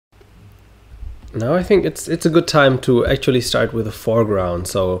Now I think it's a good time to actually start with a foreground.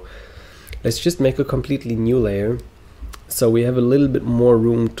 So let's just make a completely new layer, so we have a little bit more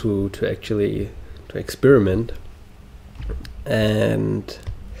room to actually experiment. And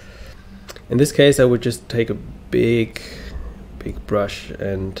in this case, I would just take a big brush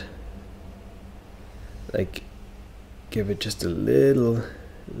and like give it just a little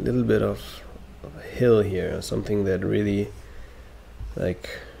bit of a hill here, or something that really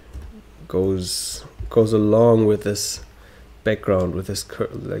like goes along with this background, with this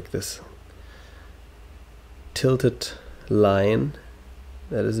like this tilted line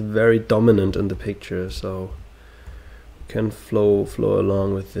that is very dominant in the picture, so we can flow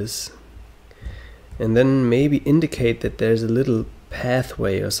along with this, and then maybe indicate that there's a little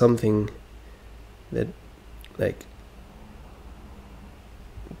pathway or something that like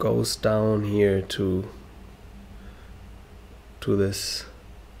goes down here to this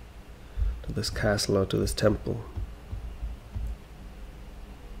castle or to this temple.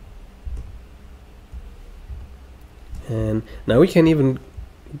 And now we can even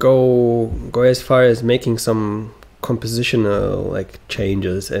go as far as making some compositional like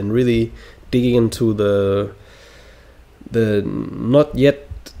changes and really digging into the not yet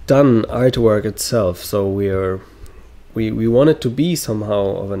done artwork itself. So we want it to be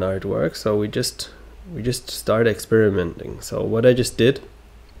somehow of an artwork, so we just start experimenting. So what I just did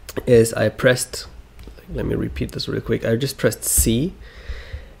is I pressed, let me repeat this real quick, I just pressed C,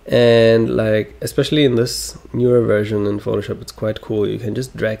 and like especially in this newer version in Photoshop, it's quite cool. You can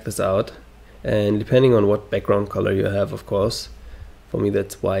just drag this out, and depending on what background color you have, of course, for me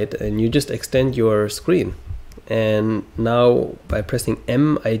that's white, and you just extend your screen. And now by pressing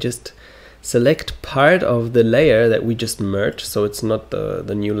M, I just select part of the layer that we just merged, so it's not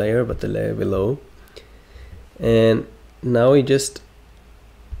the new layer but the layer below. And now we just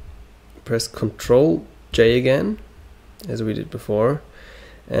press Ctrl J again, as we did before,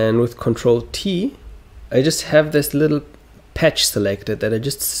 and with Ctrl T I just have this little patch selected that I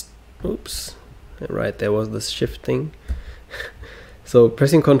just, oops, right, there was this shift thing. So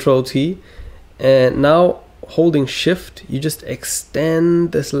pressing Ctrl T, and now holding Shift, you just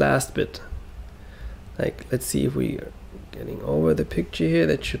extend this last bit. Like, let's see if we are getting over the picture here.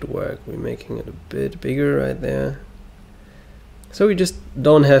 That should work. We're making it a bit bigger right there. So we just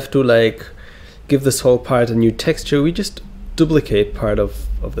don't have to like give this whole part a new texture. We just duplicate part of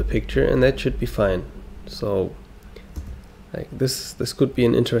the picture, and that should be fine. So like this could be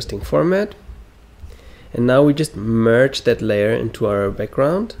an interesting format. And now we just merge that layer into our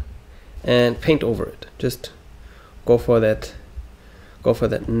background and paint over it. Just go for that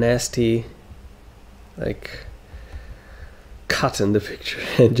nasty like cut in the picture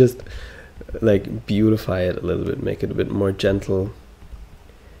and just like beautify it a little bit, make it a bit more gentle,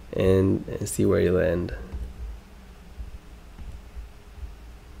 and see where you land.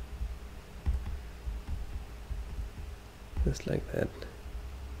 Just like that.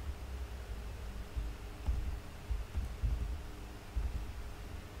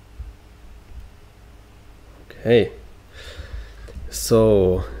 Okay,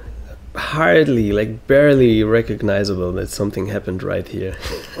 so hardly, like barely recognizable that something happened right here.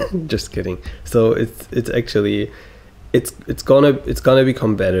 Just kidding. So it's actually it's gonna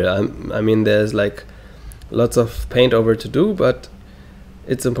become better. I mean, there's like lots of paint over to do, but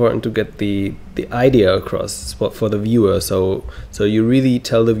it's important to get the idea across for the viewer. So you really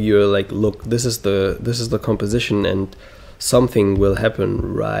tell the viewer like, look, this is the composition, and something will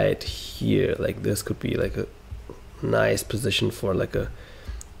happen right here. Like this could be like a nice position for like a,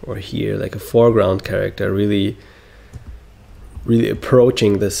 or here like a foreground character really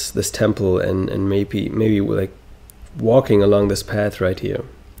approaching this temple, and maybe like walking along this path right here.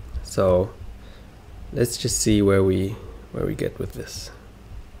 So let's just see where we get with this.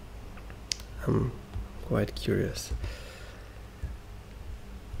 I'm quite curious.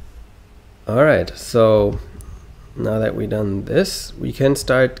 Alright, so now that we've done this, we can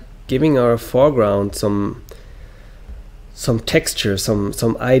start giving our foreground some texture,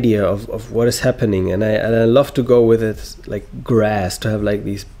 some idea of what is happening. And I love to go with it like grass, to have like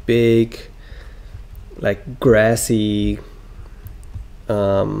these big like grassy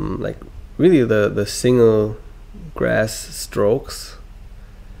like really the single grass strokes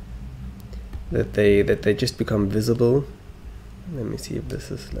that they just become visible. Let me see if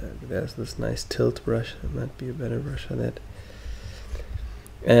this is like, there's this nice tilt brush. It might be a better brush for that.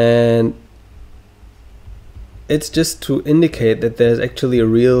 And it's just to indicate that there's actually a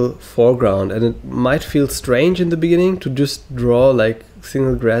real foreground, and it might feel strange in the beginning to just draw like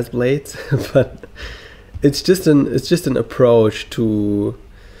single grass blades, but it's just an approach to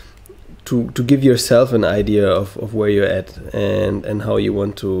to give yourself an idea of where you're at and how you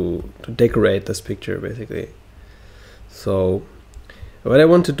want to decorate this picture basically. So what I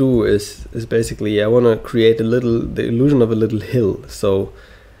want to do is basically I want to create the illusion of a little hill. So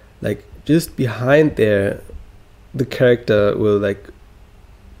like just behind there, the character will like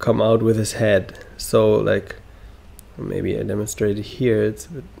come out with his head. So like maybe I demonstrate it here. It's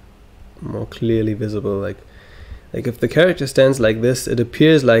a bit more clearly visible. Like if the character stands like this, it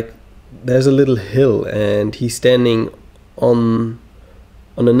appears like there's a little hill and he's standing on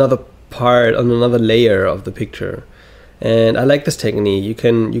another part, on another layer of the picture. And I like this technique. You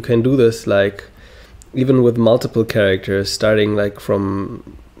can do this like even with multiple characters, starting like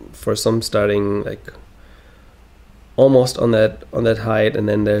starting like almost on that height, and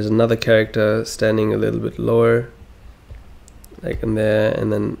then there's another character standing a little bit lower, like in there,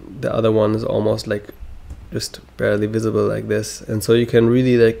 and then the other one is almost like just barely visible like this. And so you can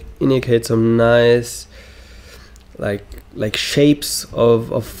really like indicate some nice like shapes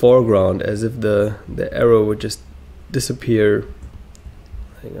of foreground, as if the arrow would just disappear.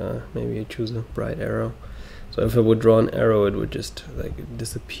 Like, maybe I choose a bright arrow. So if I would draw an arrow, it would just like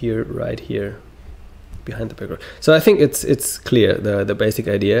disappear right here behind the background. So I think it's clear, the basic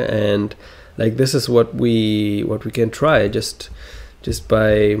idea, and like this is what we can try just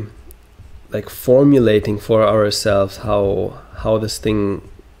by like formulating for ourselves how this thing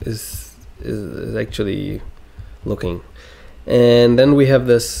is actually looking. And then we have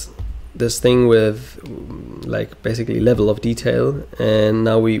this thing with like basically level of detail, and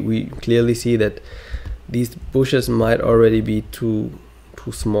now we clearly see that these bushes might already be too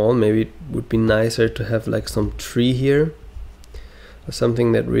small. Maybe it would be nicer to have like some tree here, or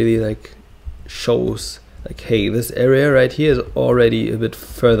something that really like shows like, hey, this area right here is already a bit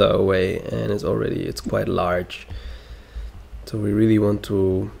further away and it's quite large. So we really want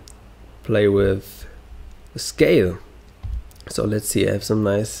to play with the scale. So let's see, I have some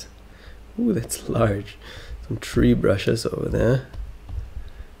nice, ooh, that's large, some tree brushes over there,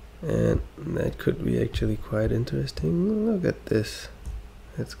 and that could be actually quite interesting. Look at this,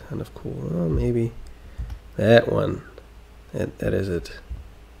 that's kind of cool. Oh, maybe that one, that is it.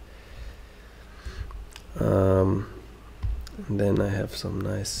 And then I have some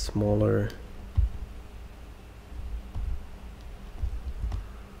nice smaller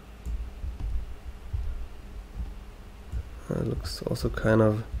looks also kind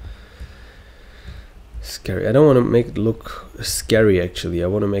of scary. I don't want to make it look scary actually. I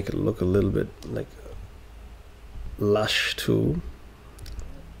want to make it look a little bit like lush too,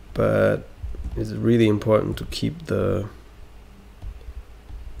 but it's really important to keep the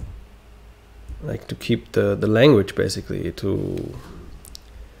language basically, to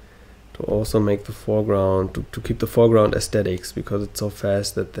also make the foreground, to keep the foreground aesthetics, because it's so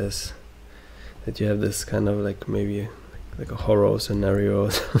fast that you have this kind of like maybe like a horror scenario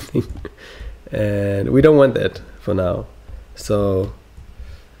or something, and we don't want that for now. So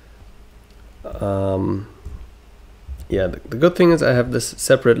yeah, the good thing is I have this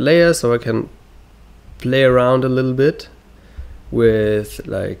separate layer, so I can play around a little bit with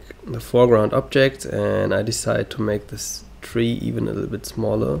like the foreground object, and I decide to make this tree even a little bit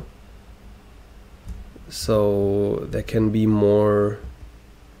smaller, so there can be more,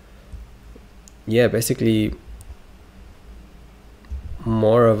 yeah, basically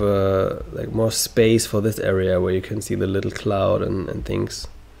more of a like more space for this area where you can see the little cloud and things.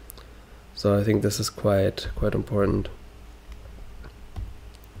 So I think this is quite important.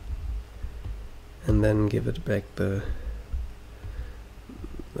 And then give it back the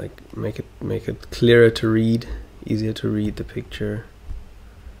like make it clearer to read, easier to read the picture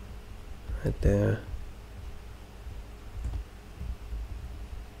right there.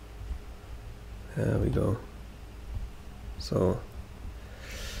 There we go. So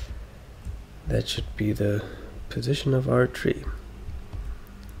that should be the position of our tree.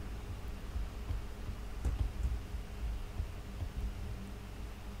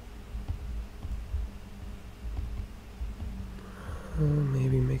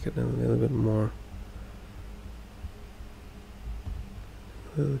 Maybe make it a little bit more,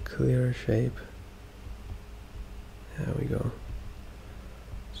 a little clearer shape. There we go.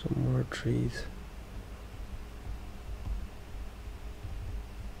 Some more trees.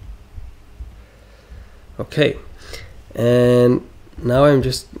 Okay, and now I'm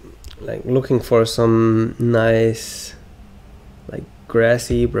just like looking for some nice like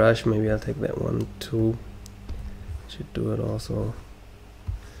grassy brush. Maybe I'll take that one too. Should do it also.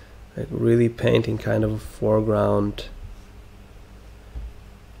 Like really painting kind of a foreground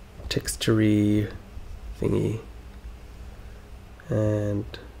textury thingy, and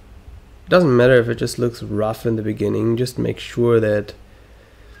It doesn't matter if it just looks rough in the beginning. Just make sure that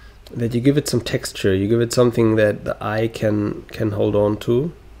you give it some texture. You give it something that the eye can hold on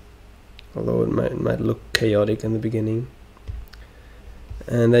to, although it might look chaotic in the beginning.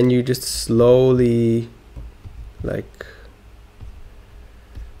 And then you just slowly like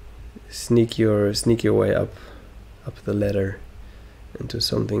sneak your way up the ladder into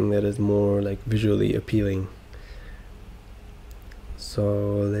something that is more like visually appealing.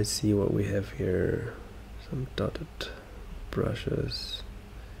 So let's see what we have here. Some dotted brushes.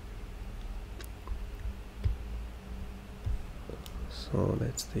 So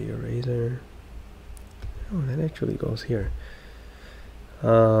that's the eraser. Oh, that actually goes here.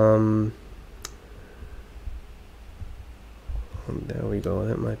 There we go.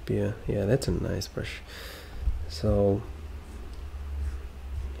 That might be yeah, that's a nice brush. So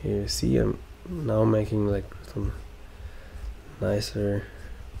here you see I'm now making like some nicer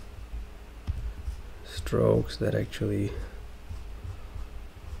strokes that actually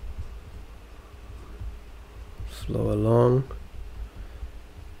flow along.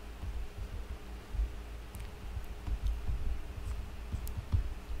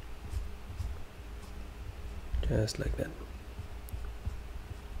 Just like that.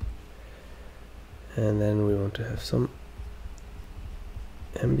 And then we want to have some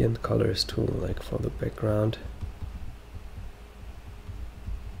ambient colors too, like for the background.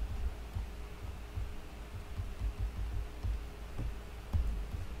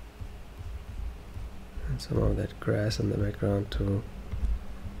 And some of that grass in the background too.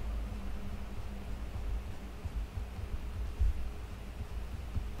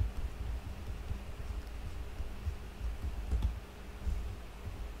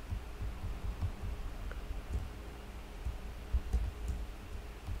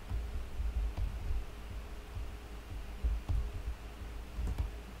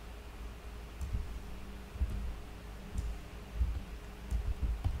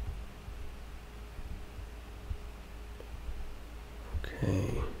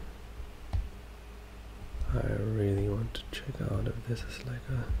 Okay, I really want to check out if this is like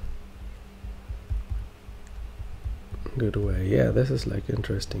a good way. Yeah, this is like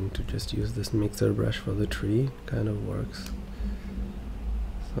interesting to just use this mixer brush for the tree. Kind of works.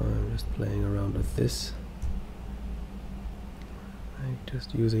 So I'm just playing around with this, like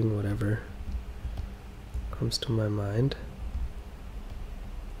just using whatever comes to my mind.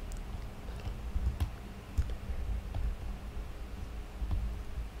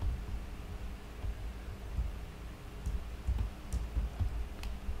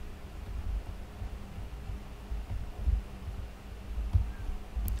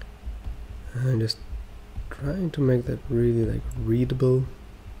 I'm just trying to make that really like readable.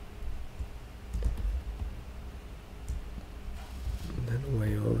 That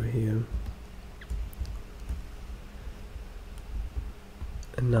way over here.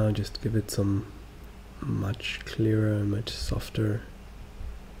 And now just give it some much clearer and much softer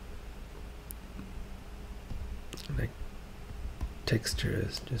like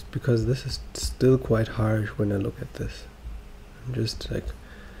textures, just because this is still quite harsh when I look at this. I'm just like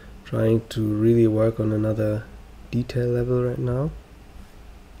trying to really work on another detail level right now.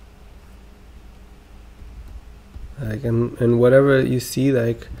 Like and whatever you see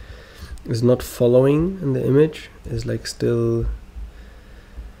like is not following in the image is like still,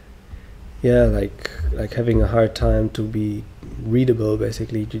 yeah, like having a hard time to be readable.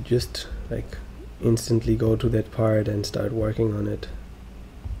 Basically, you just like instantly go to that part and start working on it.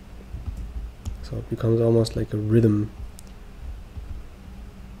 So it becomes almost like a rhythm.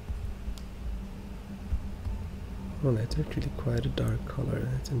 Oh, that's actually quite a dark color.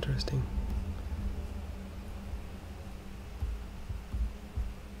 That's interesting.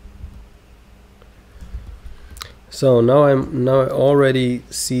 So now I already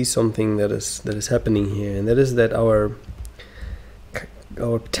see something that is happening here, and that is that our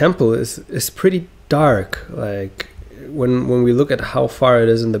temple is pretty dark. Like when we look at how far it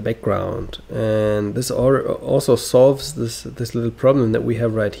is in the background, and this also solves this little problem that we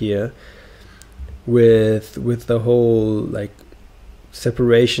have right here with the whole like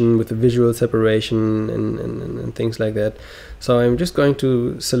separation, with the visual separation and things like that. So I'm just going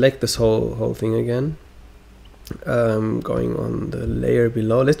to select this whole thing again, going on the layer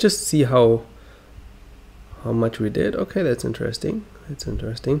below. Let's just see how much we did. Okay, that's interesting. That's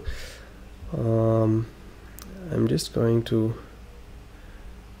interesting. I'm just going to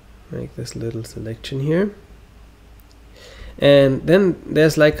make this little selection here, and then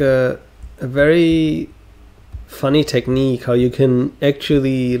there's like a very funny technique how you can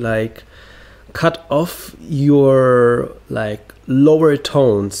actually like cut off your like lower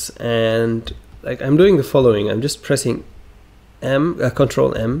tones, and like I'm doing the following. I'm just pressing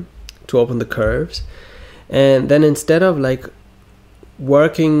Control M to open the curves, and then instead of like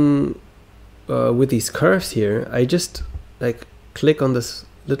working with these curves here, I just like click on this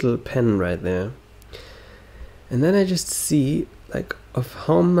little pen right there, and then I just see like of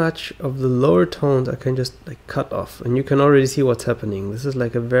how much of the lower tones I can just like cut off, and you can already see what's happening. This is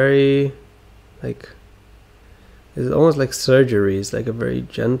like a very like, it's almost like surgery. It's like a very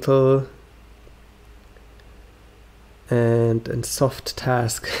gentle and soft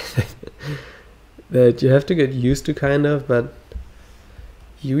task that you have to get used to, kind of, but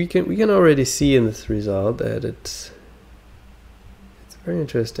we can already see in this result that it's very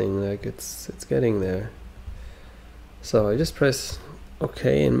interesting. Like it's getting there. So I just press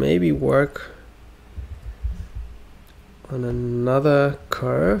OK and maybe work on another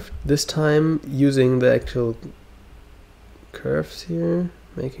curve, this time using the actual curves here,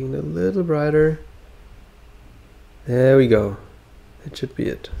 making it a little brighter. There we go. That should be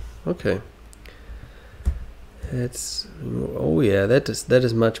it. Okay. It's, oh yeah, that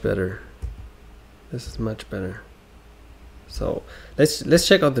is much better. This is much better. So let's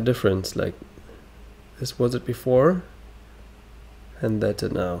check out the difference. Like this was it before, and that's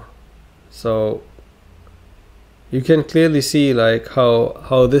it now. So you can clearly see like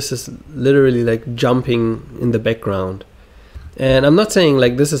how this is literally like jumping in the background. And I'm not saying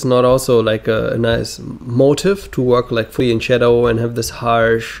like this is not also like a nice motive to work like fully in shadow and have this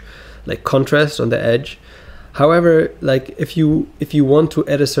harsh like contrast on the edge. However, like if you want to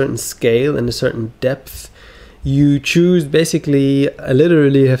add a certain scale and a certain depth, you choose basically, I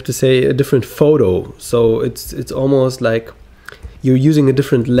literally have to say, a different photo. So it's almost like you're using a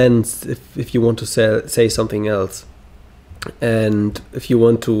different lens if you want to say something else. And if you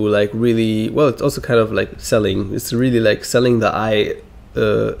want to like really, well, it's also kind of like selling. It's really like selling the eye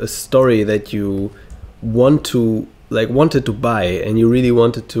a story that you wanted to buy, and you really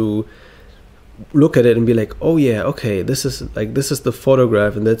wanted to look at it and be like, oh yeah, okay, this is the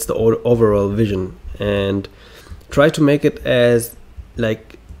photograph, and that's the overall vision. And try to make it as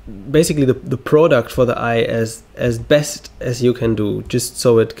like basically the product for the eye as best as you can do, just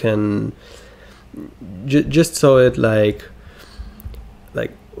so it can just so it like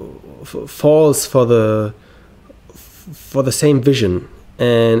falls for the same vision.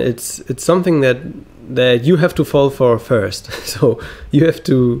 And it's something that you have to fall for first. So you have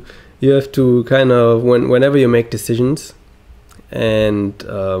to kind of, whenever you make decisions, and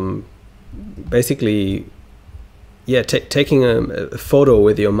basically taking a photo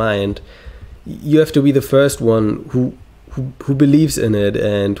with your mind, you have to be the first one who believes in it,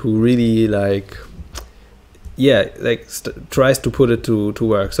 and who really tries to put it to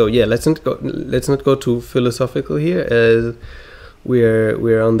work. So yeah, let's not go too philosophical here, as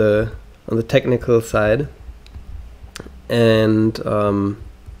we're on the technical side. And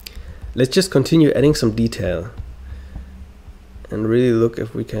let's just continue adding some detail and really look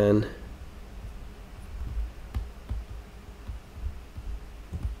if we can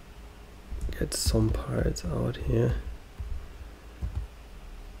get some parts out here.